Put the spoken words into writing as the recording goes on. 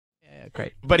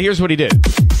great. But here's what he did.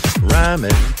 Rhyme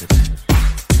it.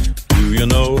 Do you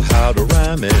know how to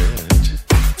rhyme it?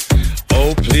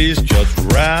 Oh, please just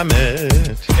rhyme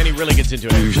it. And he really gets into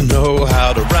it. Do you know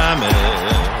how to rhyme it?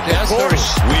 Yes, Of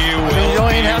course. We will you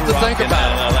don't even have to think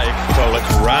about it. So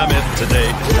let's rhyme it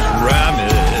today. Rhyme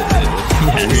it.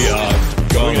 Yes.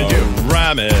 We are gonna do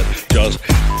rhyme it. Just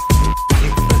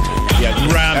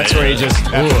rhyme That's it. where he just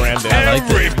ran down.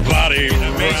 Everybody.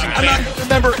 Amazing. I'm not going to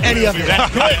remember any of it.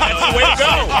 That's good. That's the way to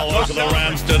go. All over the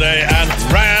rhymes today and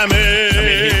rhyme it.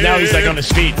 I mean, now he's like on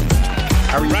his feet.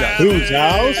 How are you guys? Whose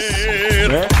house?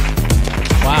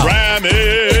 Wow. Rhyme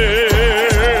it.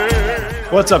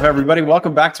 What's up, everybody?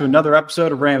 Welcome back to another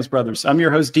episode of Rams Brothers. I'm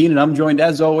your host, Dean, and I'm joined,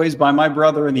 as always, by my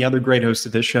brother and the other great host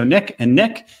of this show, Nick. And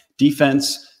Nick,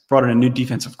 defense, brought in a new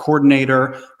defensive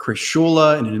coordinator, CHRIS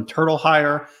SHULA, and an internal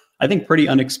hire. I think pretty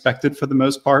unexpected for the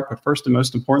most part, but first and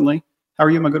most importantly, how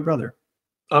are you, my good brother?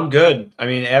 I'm good. I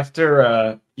mean,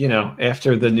 after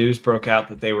the news broke out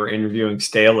that they were interviewing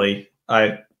Staley,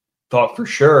 I thought for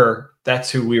sure that's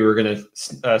who we were going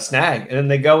to snag, and then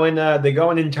they go in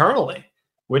internally,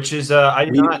 which is I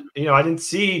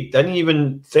didn't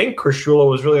even think CHRIS SHULA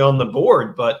was really on the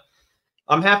board, but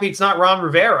I'm happy it's not Ron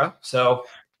Rivera. So.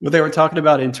 Well, they were talking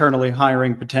about internally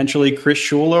hiring potentially CHRIS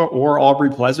SHULA or Aubrey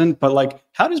Pleasant, but like,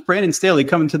 how does Brandon Staley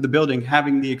come into the building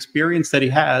having the experience that he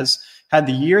has, had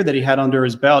the year that he had under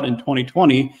his belt in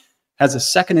 2020, has a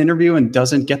second interview and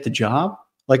doesn't get the job?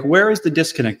 Like, where is the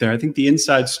disconnect there? I think the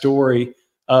inside story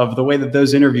of the way that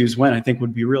those interviews went, I think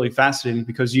would be really fascinating,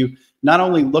 because you not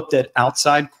only looked at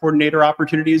outside coordinator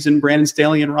opportunities in Brandon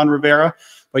Staley and Ron Rivera,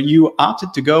 but you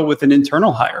opted to go with an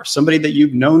internal hire, somebody that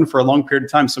you've known for a long period of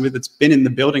time, somebody that's been in the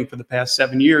building for the past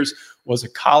 7 years, was a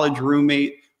college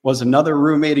roommate, was another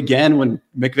roommate again when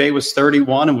McVay was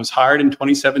 31 and was hired in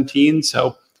 2017.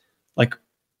 So, like,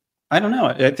 I don't know.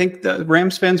 I think the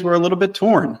Rams fans were a little bit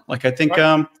torn. Like, I think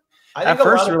at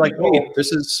first we were like, wait,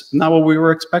 this is not what we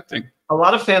were expecting. A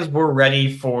lot of fans were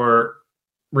ready for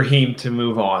Raheem to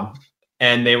move on,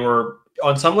 and they were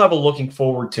on some level looking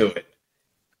forward to it.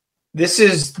 I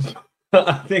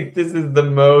think this is the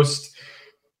most,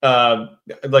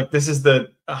 this is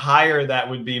the hire that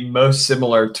would be most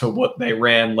similar to what they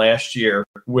ran last year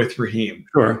with Raheem.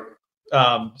 Sure.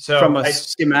 So from a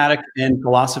schematic and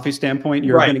philosophy standpoint,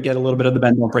 you're going to get a little bit of the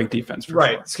bend don't break defense.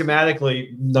 Right. Sure.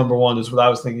 Schematically, number one is what I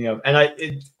was thinking of. And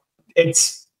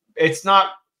it's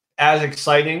not as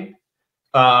exciting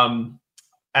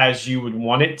as you would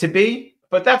want it to be,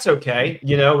 but that's okay.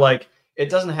 It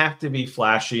doesn't have to be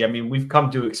flashy. I mean, we've come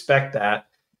to expect that.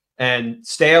 And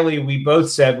Staley, we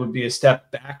both said, would be a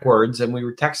step backwards. And we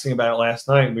were texting about it last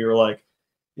night. And we were like,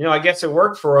 I guess it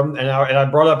worked for them. And I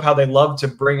brought up how they love to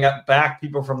bring back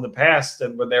people from the past.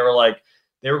 And when they were like,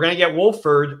 they were going to get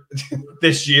Wolford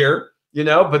this year,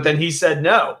 but then he said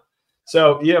no.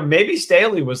 So, maybe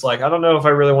Staley was like, I don't know if I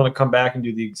really want to come back and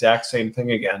do the exact same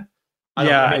thing again.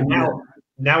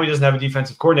 Now he doesn't have a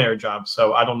defensive coordinator job,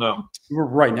 so I don't know.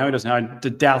 Right now he doesn't. I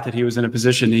doubt that he was in a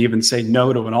position to even say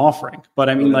no to an offering. But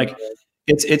I mean,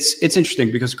 it's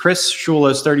interesting because CHRIS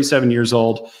SHULA is 37 years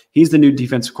old. He's the new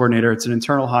defensive coordinator. It's an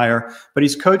internal hire, but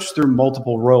he's coached through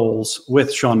multiple roles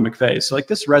with Sean McVay. So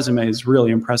this resume is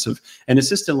really impressive. An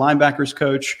assistant linebackers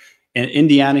coach. In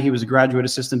Indiana, he was a graduate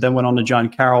assistant, then went on to John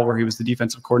Carroll, where he was the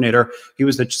defensive coordinator. He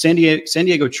was the San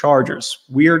Diego Chargers.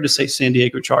 Weird to say San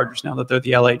Diego Chargers now that they're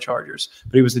the LA Chargers.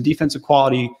 But he was the defensive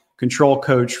quality control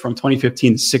coach from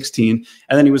 2015 to 16.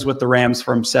 And then he was with the Rams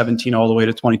from 17 all the way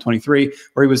to 2023,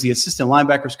 where he was the assistant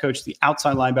linebackers coach, the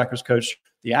outside linebackers coach,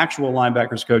 the actual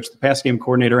linebackers coach, the pass game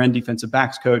coordinator and defensive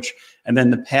backs coach, and then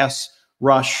the pass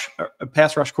rush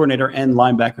coordinator and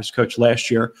linebackers coach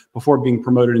last year before being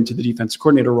promoted into the defensive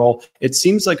coordinator role. It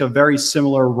seems like a very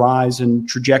similar rise and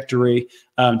trajectory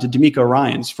to DeMeco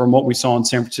Ryans from what we saw in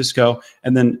San Francisco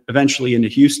and then eventually into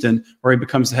Houston, where he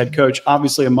becomes the head coach.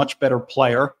 Obviously a much better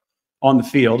player on the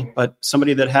field, but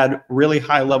somebody that had really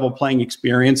high level playing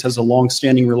experience, has a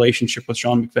long-standing relationship with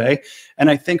Sean McVay.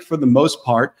 And I think for the most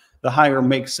part, the hire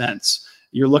makes sense.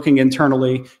 You're looking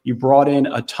internally, you brought in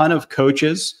a ton of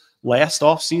coaches. Last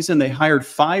offseason, they hired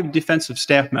 5 defensive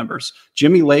staff members.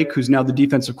 Jimmy Lake, who's now the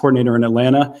defensive coordinator in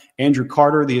Atlanta. Andrew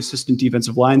Carter, the assistant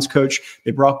defensive lines coach. They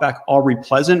brought back Aubrey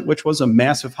Pleasant, which was a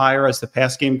massive hire as the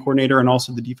pass game coordinator and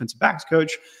also the defensive backs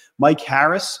coach. Mike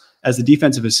Harris as the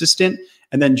defensive assistant.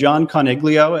 And then John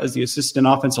Coniglio as the assistant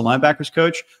offensive linebackers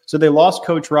coach. So they lost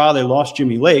Coach Ra, they lost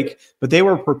Jimmy Lake, but they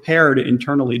were prepared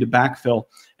internally to backfill.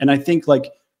 And I think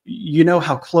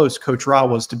how close Coach Ra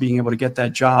was to being able to get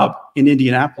that job in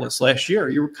Indianapolis last year.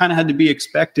 You kind of had to be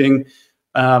expecting,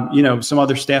 some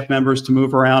other staff members to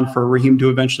move around for Raheem to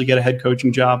eventually get a head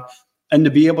coaching job. and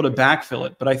to be able to backfill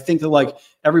it. But I think that like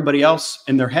everybody else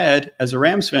in their head as a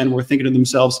Rams fan, we're thinking to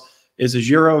themselves, is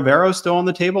Ejiro Evero still on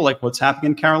the table? Like what's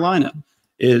happening in Carolina?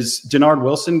 Is Denard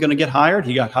Wilson going to get hired?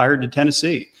 He got hired to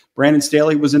Tennessee. Brandon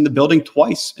Staley was in the building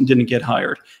twice and didn't get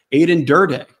hired. Aiden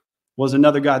Durde was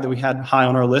another guy that we had high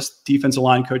on our list, defensive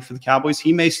line coach for the Cowboys.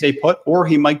 He may stay put, or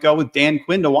he might go with Dan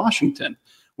Quinn to Washington.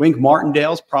 Wink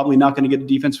Martindale's probably not going to get a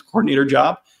defensive coordinator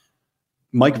job.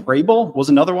 Mike Vrabel was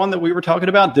another one that we were talking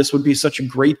about. This would be such a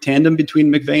great tandem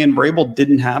between McVay and Vrabel.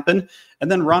 Didn't happen.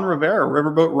 And then Ron Rivera,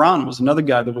 Riverboat Ron, was another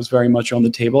guy that was very much on the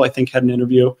table. I think had an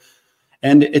interview.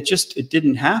 And it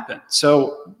didn't happen.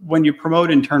 So when you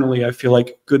promote internally, I feel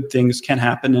like good things can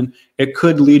happen, and it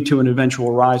could lead to an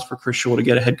eventual rise for Chris Shula to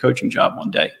get a head coaching job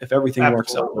one day if everything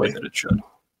works out the way that it should.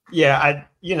 Yeah,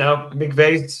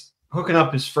 McVay's hooking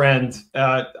up his friend.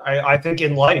 I think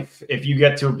in life, if you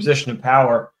get to a position of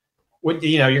power, you're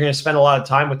going to spend a lot of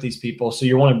time with these people, so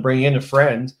you want to bring in a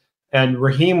friend. And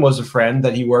Raheem was a friend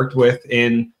that he worked with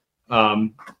in, where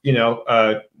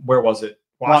was it?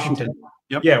 Washington.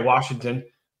 Yep. Yeah, Washington.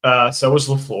 So was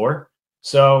LaFleur.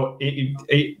 So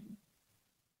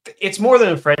it's more than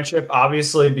a friendship,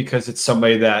 obviously, because it's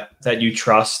somebody that you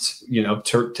trust,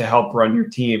 to help run your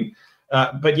team.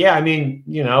 But yeah,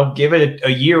 give it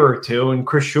a year or two, and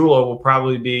Chris Shula will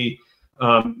probably be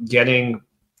getting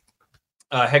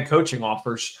head coaching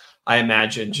offers, I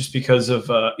imagine, just because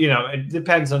of it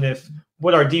depends on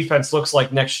what our defense looks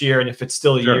like next year, and if it's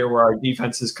still a year where our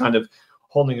defense is kind of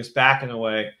holding us back in a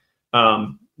way.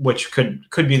 Which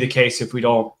could be the case if we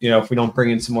don't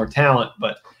bring in some more talent.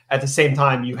 But at the same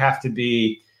time, you have to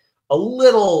be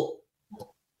there's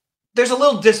a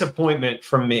little disappointment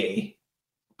from me,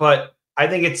 but I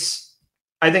think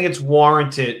it's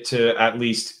warranted to at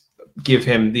least give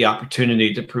him the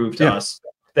opportunity to prove to us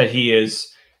that he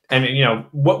is. And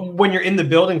when you're in the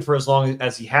building for as long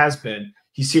as he has been,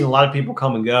 he's seen a lot of people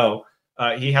come and go.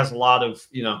 He has a lot of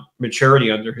maturity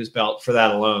under his belt for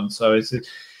that alone. So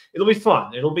it'll be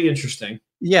fun. It'll be interesting.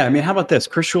 Yeah, how about this?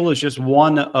 Chris Shula is just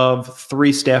one of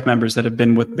 3 staff members that have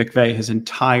been with McVay his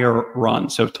entire run.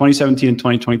 So 2017 and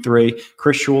 2023,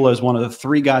 Chris Shula is one of the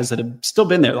 3 guys that have still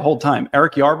been there the whole time.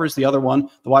 Eric Yarber is the other one,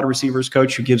 the wide receivers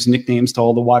coach who gives nicknames to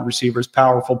all the wide receivers,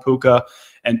 Powerful Puka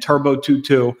and Turbo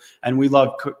Tutu. And we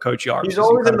love Coach Yarber. He's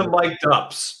always in the mic'd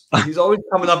ups. He's always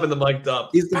coming up in the mic'd up.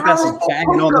 He's the best at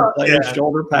banging on the player's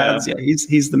shoulder pads. Yeah,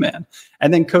 he's the man.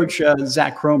 And then Coach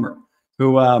Zach Cromer,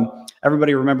 who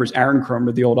everybody remembers Aaron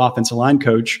Cromer, the old offensive line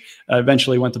coach,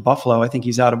 eventually went to Buffalo. I think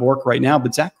he's out of work right now.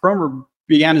 But Zach Cromer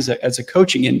began as a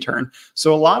coaching intern.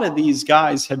 So a lot of these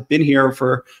guys have been here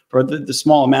for the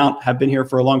small amount, have been here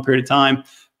for a long period of time.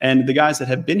 And the guys that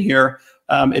have been here,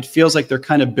 it feels like they're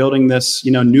kind of building this,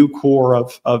 new core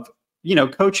of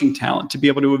coaching talent to be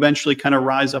able to eventually kind of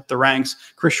rise up the ranks.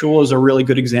 Chris Shula is a really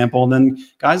good example. And then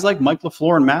guys like Mike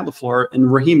LaFleur and Matt LaFleur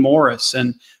and Raheem Morris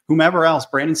and whomever else,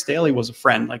 Brandon Staley was a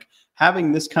friend. Like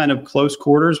having this kind of close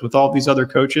quarters with all these other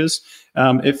coaches,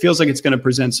 it feels like it's going to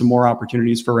present some more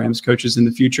opportunities for Rams coaches in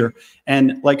the future.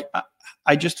 And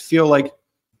I just feel like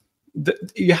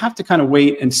you have to kind of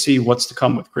wait and see what's to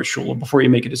come with Chris Shula before you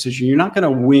make a decision. You're not going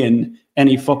to win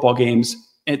any football games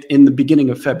in the beginning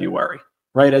of February,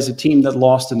 right? As a team that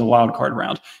lost in the wild card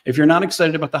round. If you're not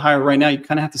excited about the hire right now, you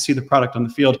kind of have to see the product on the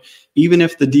field. Even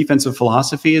if the defensive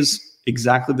philosophy is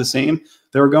exactly the same,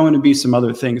 there are going to be some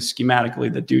other things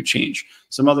schematically that do change.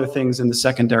 Some other things in the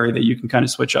secondary that you can kind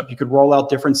of switch up. You could roll out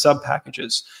different sub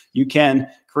packages. You can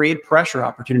create pressure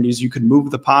opportunities. You could move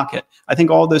the pocket. I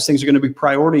think all those things are going to be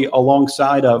priority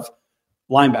alongside of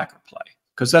linebacker play,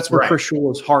 because that's where Chris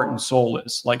Shula's heart and soul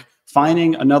is. Like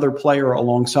finding another player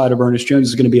alongside of Ernest Jones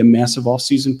is going to be a massive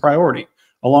offseason priority,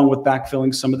 along with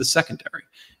backfilling some of the secondary.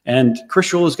 And Chris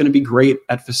Shula is going to be great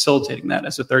at facilitating that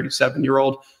as a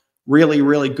 37-year-old, really,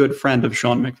 really good friend of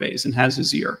Sean McVay's and has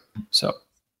his ear. So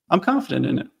I'm confident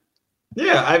in it.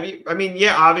 Yeah,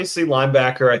 obviously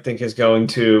linebacker I think is going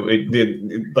to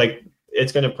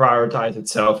it's going to prioritize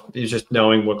itself. Is just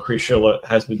knowing what Chris Shula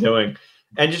has been doing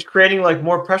and just creating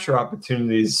more pressure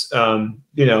opportunities.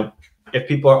 If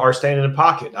people are staying in the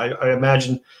pocket, I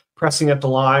imagine pressing up the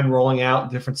line, rolling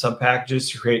out different sub packages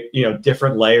to create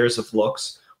different layers of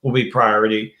looks will be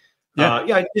priority.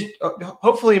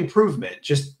 Hopefully improvement,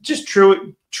 just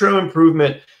true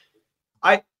improvement.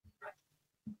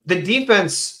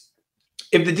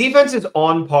 If the defense is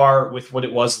on par with what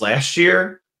it was last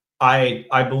year,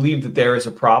 I believe that there is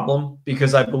a problem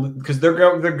because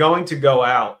they're going to go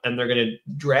out and they're going to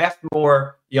draft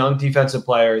more young defensive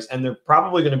players and they're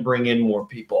probably going to bring in more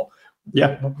people.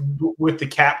 Yeah, with the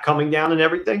cap coming down and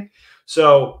everything.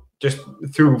 So just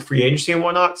through free agency and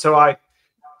whatnot. So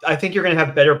I think you're going to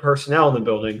have better personnel in the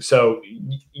building. So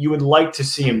you would like to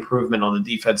see improvement on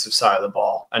the defensive side of the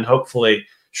ball. And hopefully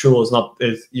Shula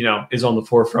is on the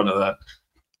forefront of that.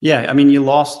 Yeah, I mean, you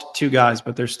lost two guys,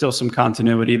 but there's still some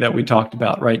continuity that we talked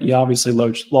about, right? You obviously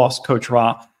lost Coach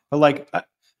Ra, but like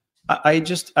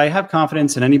I have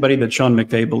confidence in anybody that Sean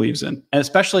McVay believes in, and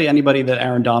especially anybody that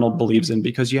Aaron Donald believes in,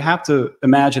 because you have to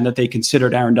imagine that they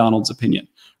considered Aaron Donald's opinion,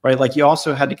 right? Like you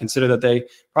also had to consider that they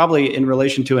probably, in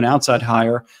relation to an outside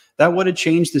hire, that would have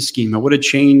changed the scheme. It would have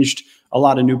changed a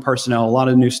lot of new personnel, a lot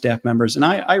of new staff members. And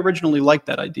I originally liked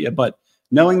that idea, but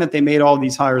knowing that they made all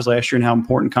these hires last year and how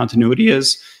important continuity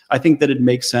is, I think that it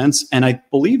makes sense. And I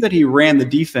believe that he ran the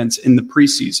defense in the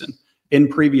preseason in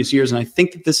previous years. And I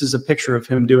think that this is a picture of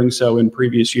him doing so in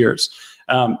previous years.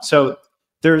 So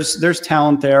there's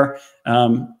talent there,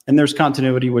 and there's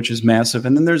continuity, which is massive.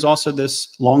 And then there's also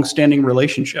this longstanding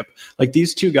relationship. Like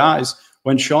these two guys,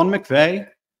 when Sean McVay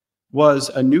was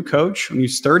a new coach, when he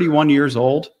was 31 years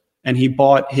old, and he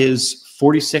bought his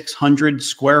 4,600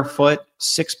 square foot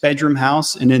 6-bedroom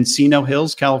house in Encino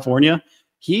Hills, California,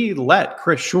 he let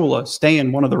Chris Shula stay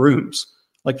in one of the rooms.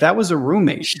 Like that was a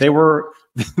roommate. They were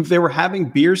having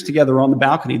beers together on the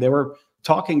balcony. They were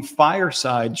talking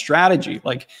fireside strategy.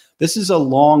 Like this is a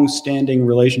long-standing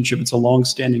relationship. It's a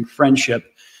long-standing friendship.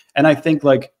 And I think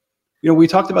we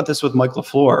talked about this with Mike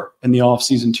LaFleur in the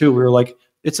offseason too. We were like,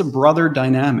 it's a brother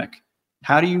dynamic.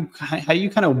 How do you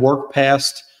kind of work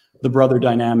past the brother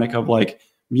dynamic of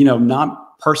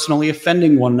not personally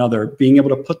offending one another, being able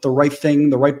to put the right thing,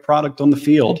 the right product on the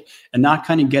field, and not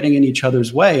kind of getting in each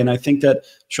other's way. And I think that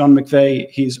Sean McVay,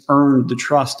 he's earned the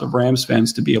trust of Rams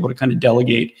fans to be able to kind of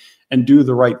delegate and do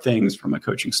the right things from a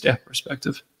coaching staff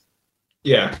perspective.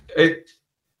 Yeah.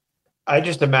 I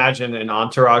just imagine an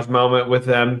entourage moment with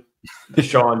them.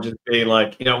 Sean just being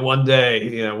like, one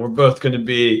day, we're both going to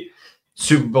be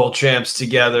Super Bowl champs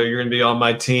together. You're going to be on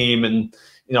my team. And,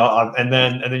 and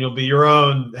then you'll be your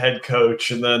own head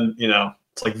coach. And then,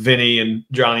 it's like Vinny and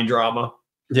Johnny Drama.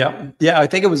 Yeah. Yeah. I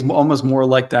think it was almost more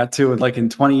like that too. Like in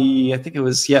 2018. It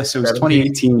was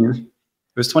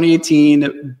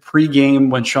 2018 pregame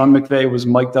when Sean McVay was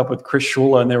mic'd up with Chris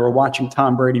Shula and they were watching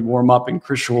Tom Brady warm up. And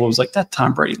Chris Shula was like, that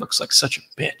Tom Brady looks like such a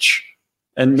bitch.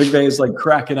 And McVay is like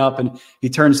cracking up and he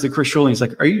turns to Chris Shula and he's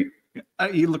like, he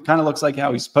kind of looks like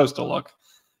how he's supposed to look.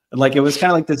 Like it was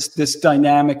kind of like this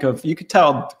dynamic of, you could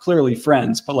tell clearly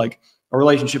friends, but like a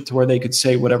relationship to where they could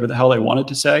say whatever the hell they wanted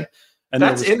to say. And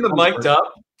that's in the mic'd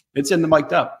up. It's in the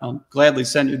mic'd up. I'll gladly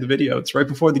send you the video. It's right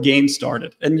before the game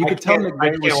started, and you could tell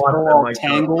McVay was still all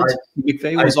tangled.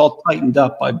 McVay was all tightened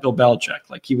up by Bill Belichick.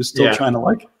 Like he was still trying to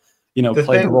play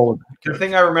the role of that coach. The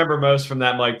thing I remember most from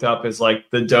that mic'd up is like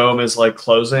the dome is like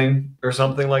closing or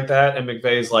something like that, and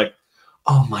McVay's like,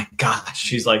 oh my gosh,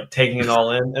 she's like taking it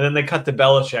all in. And then they cut to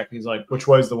Belichick. He's like, which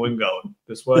way is the wind going?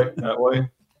 This way? That way?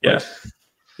 Yeah.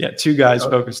 Yeah. Two guys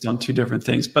focused on two different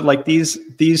things. But like these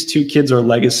two kids are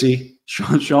legacy.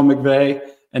 Sean McVay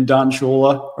and Don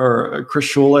Shula, or Chris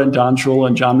Shula and Don Shula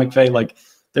and John McVay. Like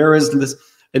there is this,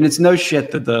 and it's no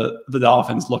shit that the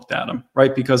Dolphins looked at him,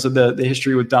 right? Because of the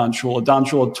history with Don Shula. Don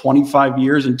Shula, 25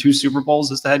 years and 2 Super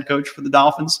Bowls as the head coach for the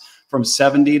Dolphins from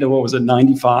 70 to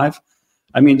 95.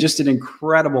 I mean, just an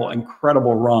incredible,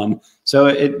 incredible run. So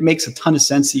it makes a ton of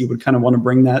sense that you would kind of want to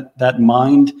bring that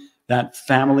mind, that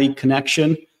family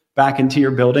connection back into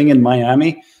your building in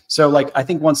Miami. So like, I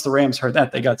think once the Rams heard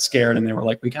that, they got scared and they were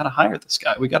like, we got to hire this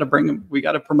guy. We got to bring him. We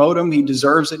got to promote him. He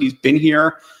deserves it. He's been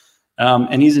here.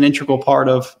 And he's an integral part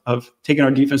of taking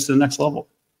our defense to the next level.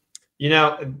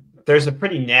 There's a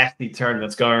pretty nasty term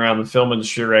that's going around the film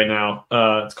industry right now.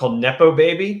 It's called Nepo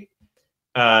baby.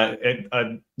 A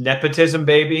nepotism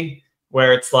baby,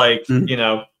 where it's like,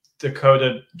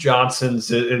 Dakota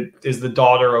Johnson's is the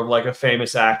daughter of like a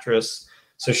famous actress.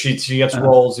 So she gets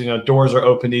roles, doors are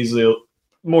opened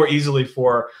more easily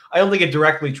for her. I don't think it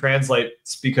directly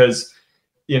translates because,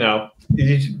 in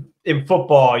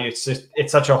football,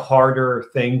 it's such a harder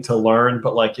thing to learn.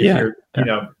 But like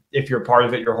if you're part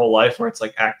of it your whole life, where it's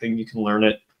like acting, you can learn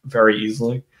it very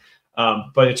easily.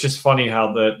 But it's just funny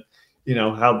how there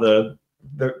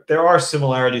are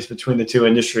similarities between the two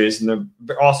industries, and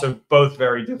they're also both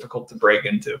very difficult to break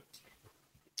into.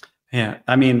 Yeah.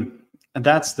 I mean,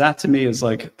 that to me is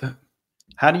like,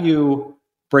 how do you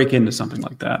break into something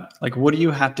like that? Like, what do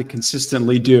you have to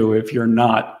consistently do if you're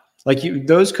not like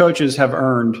those coaches have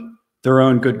earned their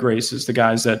own good graces, the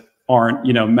guys that aren't,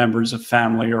 members of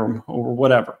family or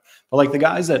whatever, but like the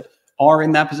guys that are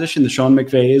in that position, the Sean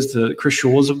McVays, the Chris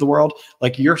Shulas of the world,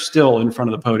 like you're still in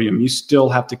front of the podium. You still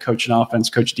have to coach an offense,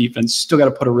 coach defense, still got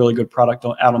to put a really good product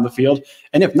out on the field.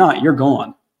 And if not, you're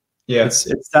gone. Yeah.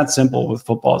 It's that simple with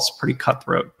football. It's pretty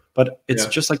cutthroat, but it's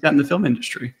just like that in the film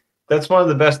industry. That's one of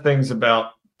the best things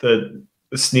about the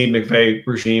Snead McVay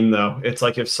regime, though. It's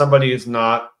like if somebody is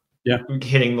not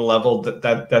hitting the level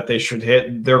that they should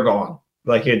hit, they're gone.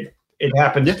 Like it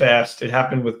happens fast. It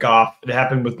happened with Goff. It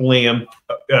happened with Liam,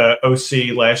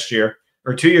 OC last year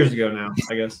or 2 years ago now,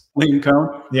 I guess. Liam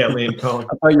Cohen. Yeah, Liam Cohen.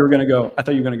 I thought you were gonna go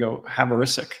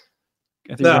Havarisic.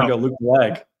 I think you were gonna go Luke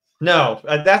Legg. No,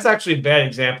 that's actually a bad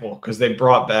example because they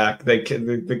brought back the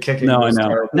kicking. No, I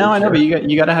know. No, I know, but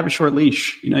you got to have a short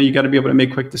leash. You know, you got to be able to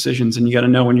make quick decisions, and you got to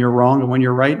know when you're wrong and when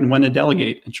you're right, and when to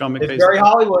delegate. And Sean McVay's it's very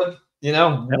Hollywood. You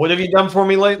know, what have you done for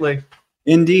me lately?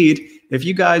 Indeed. If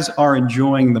you guys are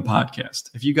enjoying the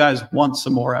podcast, if you guys want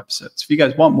some more episodes, if you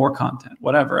guys want more content,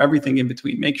 whatever, everything in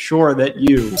between, make sure that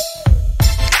you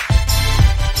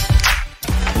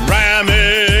Ram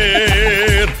it.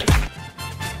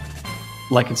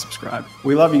 like and subscribe.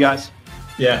 We love you guys.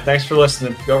 Yeah, thanks for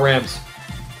listening. Go Rams.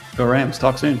 Go Rams.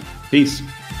 Talk soon. Peace.